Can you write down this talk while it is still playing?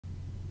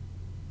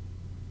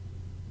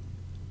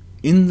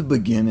In the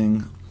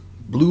beginning,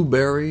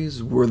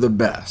 blueberries were the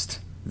best.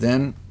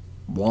 Then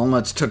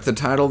walnuts took the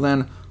title,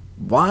 then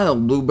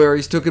wild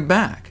blueberries took it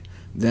back.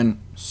 Then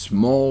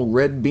small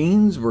red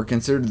beans were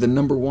considered the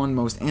 #1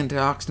 most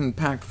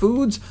antioxidant-packed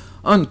foods,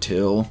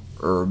 until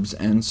herbs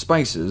and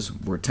spices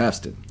were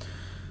tested.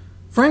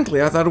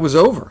 Frankly, I thought it was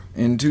over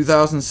in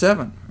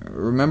 2007.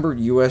 Remember,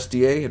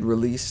 USDA had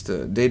released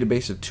a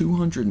database of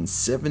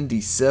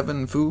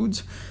 277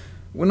 foods?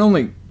 When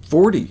only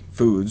 40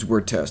 foods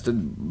were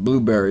tested,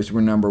 blueberries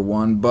were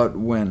 #1, but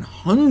when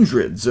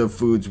hundreds of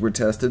foods were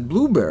tested,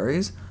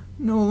 blueberries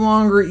no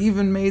longer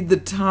even made the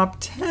top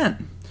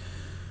 10.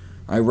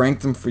 I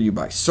ranked them for you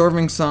by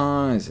serving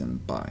size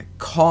and by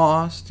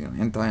cost,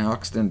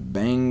 antioxidant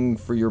bang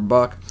for your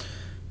buck.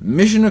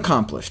 Mission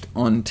accomplished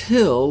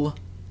until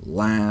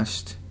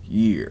last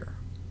year.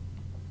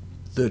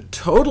 The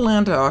total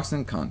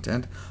antioxidant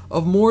content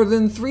of more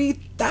than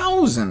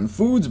 3,000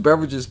 foods,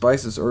 beverages,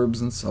 spices,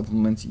 herbs, and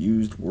supplements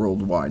used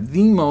worldwide,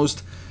 the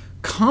most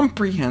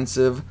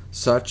comprehensive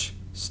such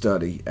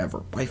study ever,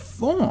 by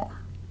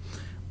far.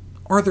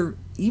 Are there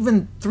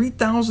even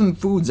 3,000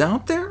 foods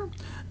out there?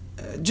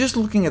 Just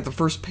looking at the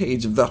first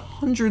page of the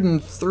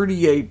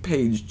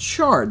 138-page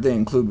chart they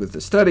include with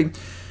the study,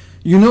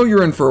 you know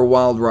you're in for a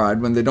wild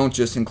ride when they don't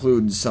just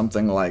include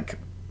something like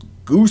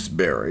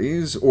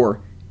gooseberries,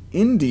 or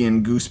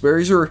Indian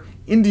gooseberries, or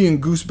Indian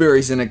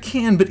gooseberries in a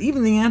can, but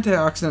even the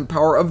antioxidant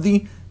power of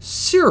the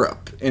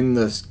syrup in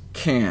this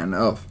can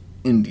of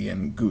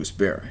Indian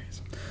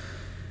gooseberries.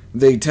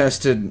 They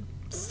tested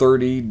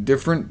 30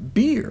 different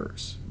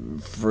beers.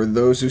 For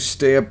those who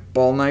stay up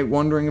all night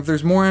wondering if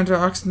there's more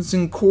antioxidants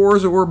in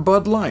Coors or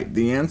Bud Light,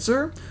 the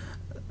answer?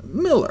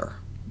 Miller,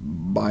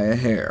 by a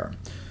hair.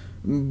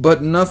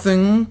 But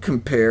nothing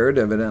compared,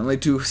 evidently,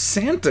 to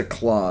Santa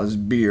Claus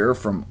beer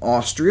from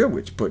Austria,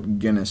 which put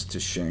Guinness to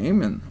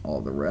shame, and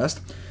all the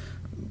rest.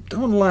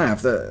 Don't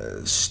laugh.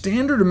 The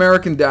standard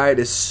American diet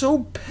is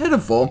so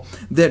pitiful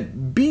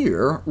that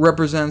beer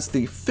represents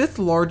the 5th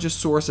largest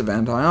source of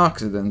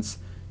antioxidants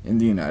in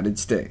the United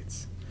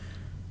States.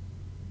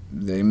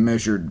 They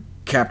measured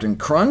Captain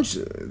Crunch,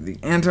 the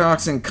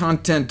antioxidant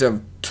content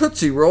of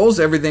Tootsie Rolls,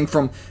 everything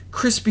from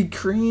Krispy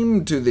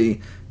Kreme to the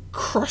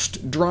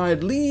crushed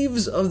dried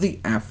leaves of the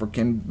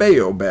African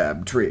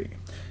baobab tree,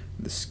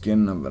 the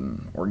skin of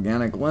an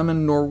organic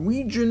lemon,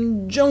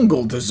 Norwegian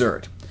jungle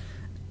dessert.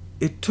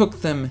 It took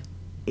them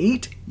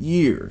 8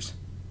 years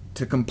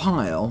to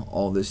compile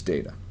all this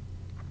data.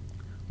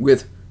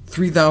 With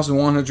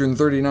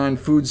 3,139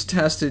 foods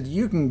tested,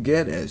 you can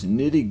get as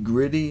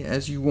nitty-gritty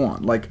as you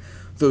want, like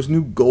those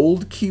new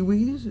gold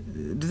kiwis.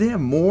 Do they have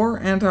more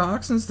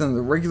antioxidants than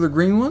the regular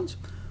green ones?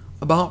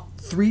 About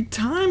 3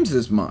 times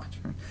as much.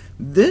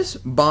 This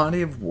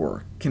body of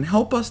work can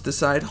help us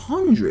decide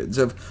hundreds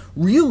of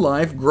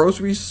real-life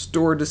grocery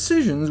store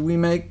decisions we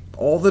make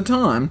all the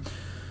time,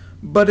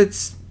 but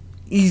it's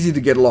easy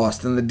to get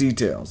lost in the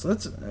details.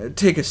 Let's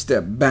take a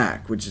step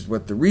back, which is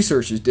what the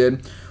researchers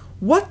did.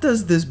 What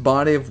does this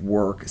body of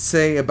work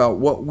say about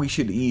what we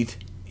should eat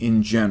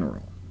in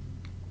general?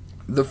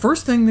 The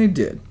first thing they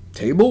did,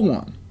 Table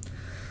 1,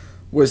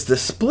 was to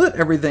split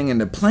everything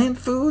into plant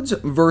foods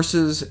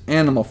versus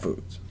animal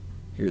foods.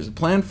 Here's the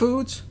plant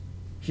foods,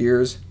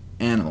 here's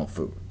animal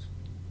foods.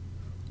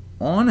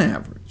 On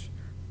average,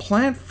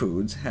 plant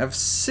foods have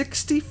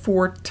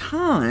 64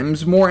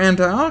 times more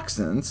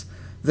antioxidants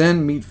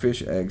than meat,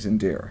 fish, eggs, and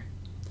dairy.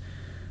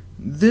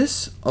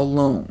 This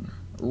alone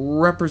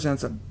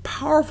represents a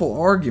powerful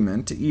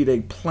argument to eat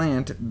a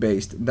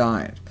plant-based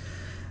diet.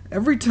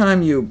 Every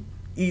time you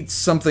eat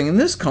something in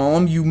this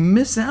column, you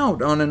miss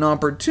out on an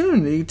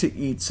opportunity to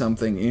eat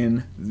something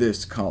in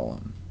this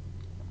column.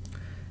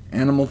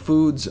 Animal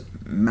foods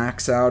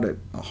max out at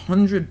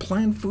 100,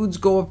 plant foods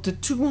go up to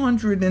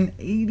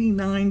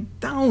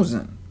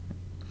 289,000.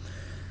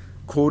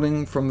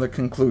 Quoting from the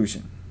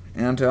conclusion,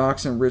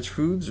 antioxidant-rich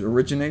foods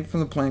originate from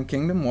the plant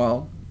kingdom,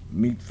 while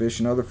meat, fish,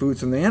 and other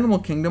foods from the animal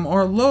kingdom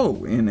are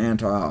low in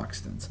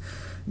antioxidants.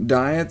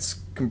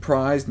 Diets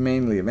comprised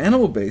mainly of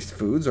animal-based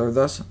foods are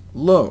thus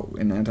low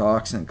in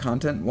antioxidant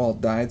content, while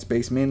diets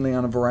based mainly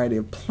on a variety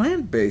of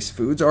plant-based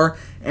foods are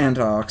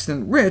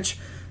antioxidant-rich,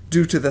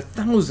 due to the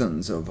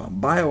thousands of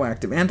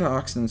bioactive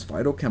antioxidants,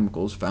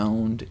 phytochemicals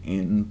found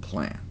in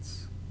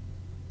plants.